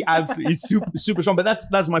 which would be absolutely super strong. But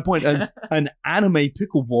that's my point. An anime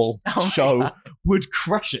pickleball show would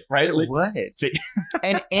crush it, right? It would.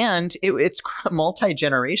 and it's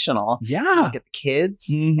multi-generational. Yeah. You get the kids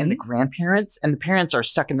and the grandparents, and the parents are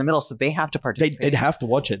stuck in the middle, so they have to participate. They'd have to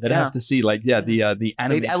watch it. They'd have to see the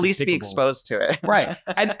anime. They'd at least be exposed to it. Right.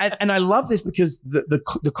 And I love this because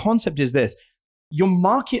the concept is this. Your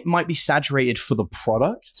market might be saturated for the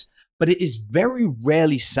product, but it is very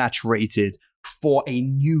rarely saturated for a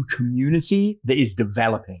new community that is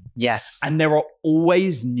developing. Yes. And there are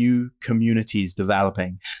always new communities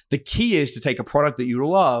developing. The key is to take a product that you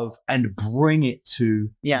love and bring it to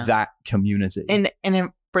that community. And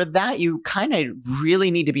for that, you kind of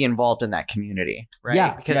really need to be involved in that community, right?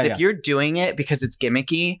 Yeah. Because if you're doing it because it's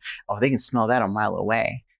gimmicky, they can smell that a mile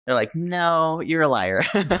away. They're like, no, you're a liar.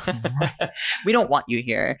 We don't want you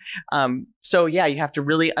here. So you have to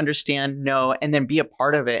really understand, know, and then be a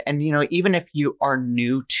part of it. And, even if you are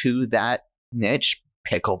new to that niche,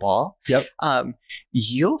 pickleball,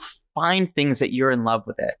 you'll find things that you're in love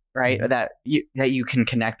with it, right? Mm-hmm. That you can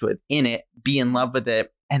connect with in it, be in love with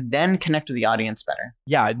it, and then connect with the audience better.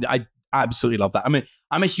 Yeah, I absolutely love that. I mean,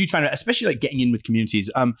 I'm a huge fan of, especially like getting in with communities.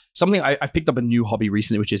 Something I've picked up a new hobby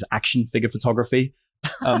recently, which is action figure photography.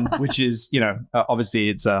 Which is, obviously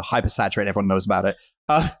it's hyper saturated. Everyone knows about it.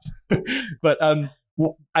 But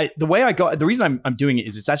Well, the reason I'm doing it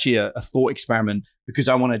is it's actually a thought experiment because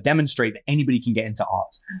I want to demonstrate that anybody can get into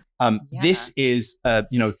art. This is, I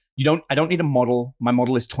don't need a model. My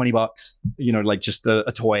model is $20, like just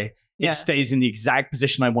a toy. It stays in the exact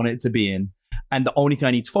position I want it to be in. And the only thing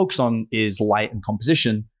I need to focus on is light and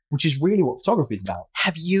composition, which is really what photography is about.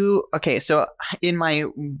 So in my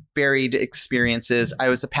varied experiences, I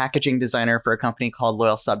was a packaging designer for a company called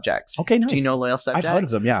Loyal Subjects. Okay, nice. Do you know Loyal Subjects? I've heard of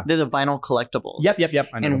them, yeah. They're the vinyl collectibles. Yep. I know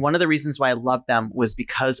And them. one of the reasons why I love them was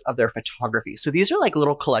because of their photography. So these are like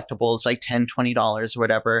little collectibles, like $10, $20 or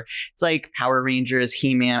whatever. It's like Power Rangers,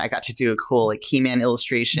 He-Man. I got to do a cool like He-Man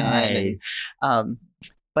illustration. Nice.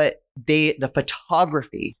 But the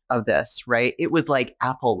photography of this, right? It was like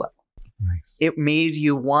Apple level. Nice. It made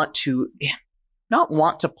you not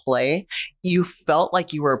want to play. You felt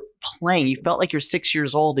like you were playing. You felt like you're 6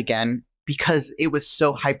 years old again because it was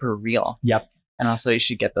so hyper real. Yep. And also, you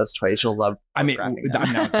should get those toys. You'll love. I'm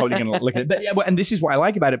totally going to look at it. But yeah, and this is what I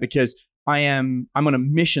like about it because I'm on a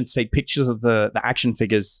mission to take pictures of the action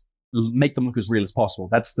figures, make them look as real as possible.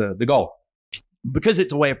 That's the goal. Because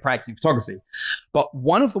it's a way of practicing photography. But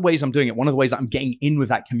one of the ways I'm doing it, one of the ways that I'm getting in with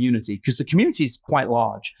that community, because the community is quite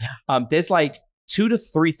large. Yeah. There's like 2,000 to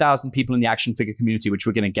 3,000 people in the action figure community, which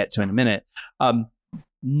we're going to get to in a minute.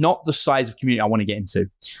 Not the size of community I want to get into.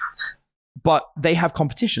 But they have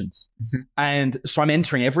competitions. Mm-hmm. And so I'm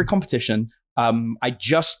entering every competition. I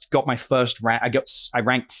just got my first rank. I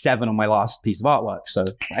ranked 7 on my last piece of artwork. So,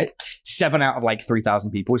 right? 7 out of like 3,000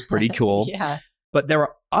 people is pretty cool. Yeah. But there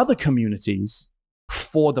are other communities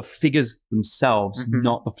for the figures themselves,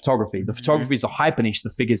 not the photography. The photography is a hyper niche. The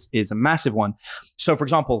figures is a massive one. So, for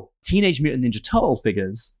example, Teenage Mutant Ninja Turtle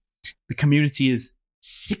figures, the community is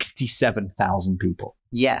 67,000 people.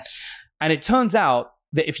 Yes. And it turns out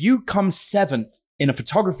that if you come 7th in a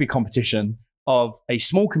photography competition of a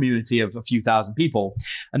small community of a few thousand people,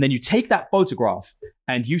 and then you take that photograph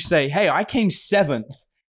and you say, hey, I came 7th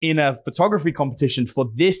in a photography competition for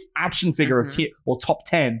this action figure of top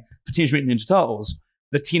 10 for Teenage Mutant Ninja Turtles,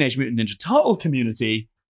 the Teenage Mutant Ninja Turtle community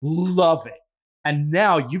love it. And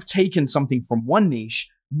now you've taken something from one niche,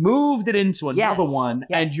 moved it into another one,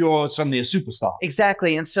 and you're suddenly a superstar.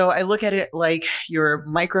 Exactly. And so I look at it like your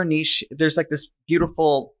micro niche, there's like this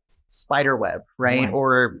beautiful spider web, right?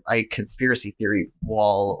 Or a conspiracy theory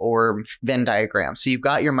wall or Venn diagram. So you've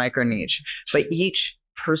got your micro niche, but each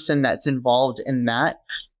person that's involved in that,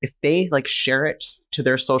 if they like share it to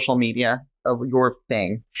their social media of your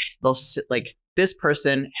thing, they'll like, this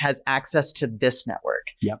person has access to this network.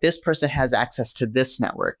 Yep. This person has access to this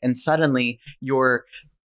network. And suddenly your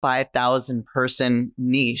 5,000 person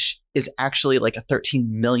niche is actually like a 13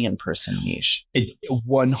 million person niche.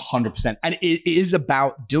 100%. And it is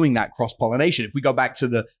about doing that cross-pollination. If we go back to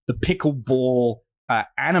the pickleball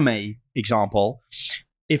anime example,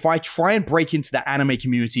 if I try and break into the anime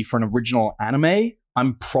community for an original anime,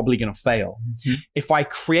 I'm probably going to fail. Mm-hmm. If I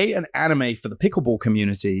create an anime for the pickleball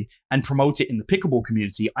community and promote it in the pickleball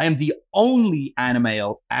community, I am the only anime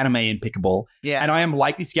in pickleball. Yeah. And I am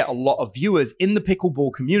likely to get a lot of viewers in the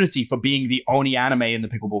pickleball community for being the only anime in the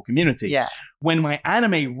pickleball community. Yeah. When my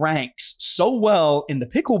anime ranks so well in the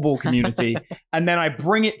pickleball community, and then I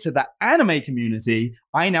bring it to the anime community,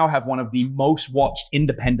 I now have one of the most watched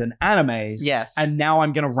independent animes. Yes. And now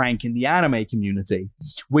I'm going to rank in the anime community,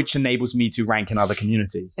 which enables me to rank in other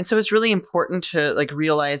communities. And so it's really important to like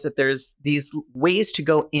realize that there's these ways to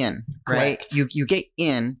go in, right? Correct. You get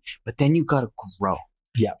in, but then you got to grow.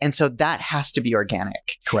 Yeah. And so that has to be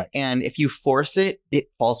organic. Correct. And if you force it, it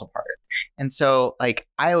falls apart. And so like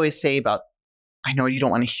I always say about, I know you don't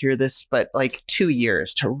want to hear this, but like 2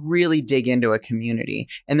 years to really dig into a community.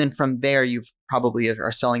 And then from there, you probably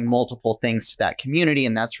are selling multiple things to that community.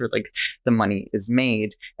 And that's where like the money is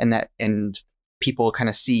made and people kind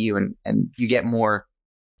of see you and you get more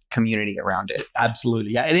community around it.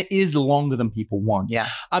 Absolutely. Yeah. And it is longer than people want. Yeah.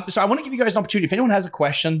 So I want to give you guys an opportunity. If anyone has a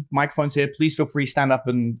question, microphone's here, please feel free to stand up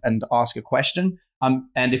and ask a question.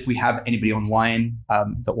 And if we have anybody online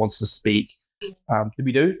that wants to speak, did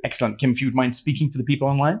we do? Excellent. Kim, if you would mind speaking for the people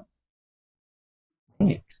online.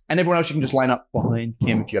 Thanks. And everyone else, you can just line up behind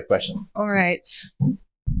Kim if you have questions. All right.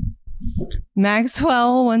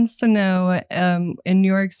 Maxwell wants to know, in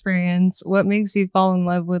your experience, what makes you fall in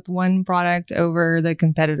love with one product over the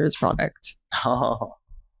competitor's product?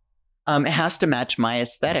 It has to match my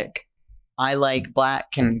aesthetic. I like black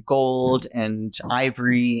and gold and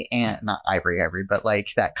ivory, and not ivory, but like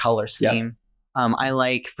that color scheme. Yep. I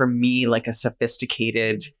like, for me, like a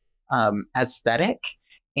sophisticated aesthetic.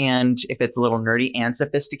 And if it's a little nerdy and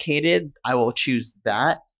sophisticated, I will choose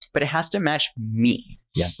that. But it has to match me.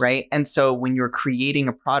 Yeah. Right. And so when you're creating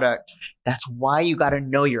a product, that's why you got to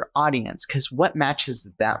know your audience, because what matches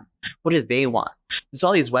them? What do they want? There's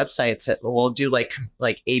all these websites that will do like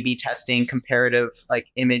A/B testing, comparative like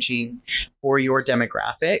imaging for your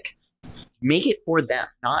demographic. Make it for them,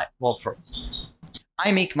 not for.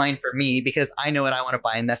 I make mine for me because I know what I want to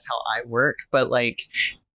buy and that's how I work. But like,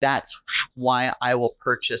 that's why I will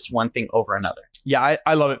purchase one thing over another. Yeah,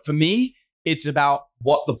 I love it. For me, it's about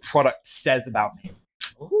what the product says about me.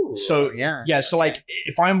 Ooh, So so like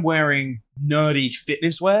if I'm wearing nerdy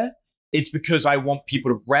fitness wear, it's because I want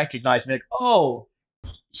people to recognize me, like, oh,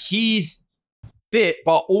 he's fit,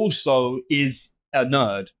 but also is a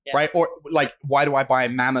nerd, right? Or like, why do I buy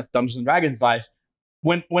Mammoth Dungeons and Dragons dice?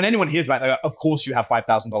 When anyone hears about that, of course you have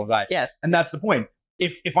 $5,000 dice. Yes. And that's the point.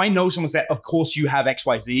 If I know someone said, of course you have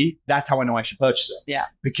XYZ, that's how I know I should purchase it. Yeah.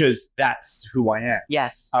 Because that's who I am.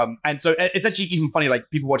 Yes. And so it's actually even funny, like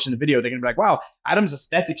people watching the video, they're going to be like, wow, Adam's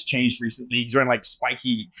aesthetics changed recently. He's wearing like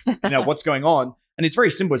spiky, what's going on? And it's very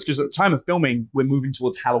simple. It's because at the time of filming, we're moving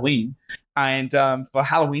towards Halloween. And for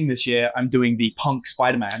Halloween this year, I'm doing the punk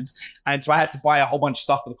Spider-Man. And so I had to buy a whole bunch of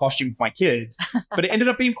stuff for the costume for my kids, but it ended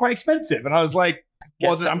up being quite expensive. And I was like,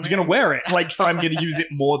 well, I'm going to wear it. Like, so I'm going to use it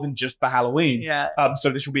more than just for Halloween. Yeah. So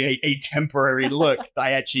this will be a temporary look.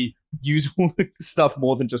 I actually use all the stuff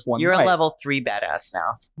more than just one You're night. a level 3 badass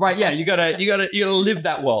now. Right. Yeah. You gotta live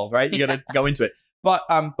that world, right? You gotta go into it. But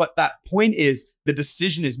that point is the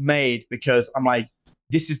decision is made because I'm like,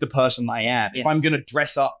 this is the person I am. Yes. If I'm going to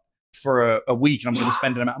dress up for a week and I'm going to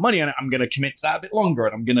spend an amount of money on it, I'm going to commit to that a bit longer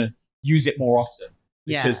and I'm going to use it more often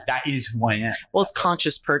because that is who I am. Well, it's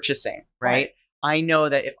conscious purchasing, right? I know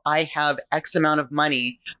that if I have X amount of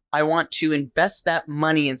money, I want to invest that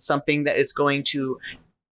money in something that is going to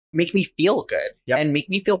make me feel good and make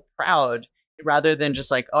me feel proud rather than just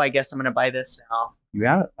like, oh, I guess I'm going to buy this now.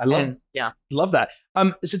 Yeah. I love that.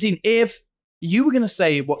 Satine, if you were going to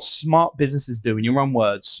say what smart businesses do in your own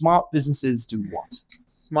words, smart businesses do what?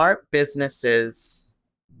 Smart businesses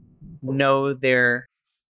know their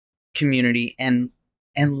community and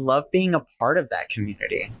love being a part of that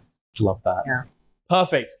community. Love that. Yeah.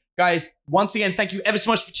 Perfect. Guys, once again, thank you ever so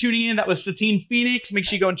much for tuning in. That was Satine Phoenix. Make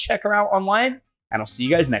sure you go and check her out online, and I'll see you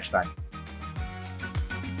guys next time.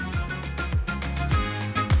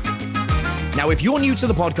 Now, if you're new to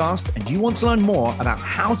the podcast and you want to learn more about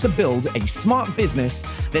how to build a smart business,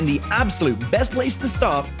 then the absolute best place to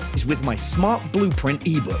start is with my Smart Blueprint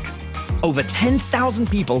ebook. Over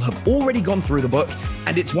 10,000 people have already gone through the book,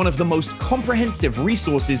 and it's one of the most comprehensive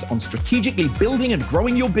resources on strategically building and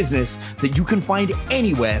growing your business that you can find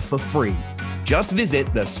anywhere for free. Just visit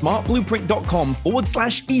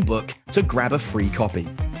thesmartblueprint.com/ebook to grab a free copy.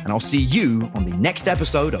 And I'll see you on the next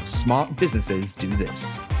episode of Smart Businesses Do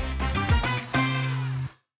This.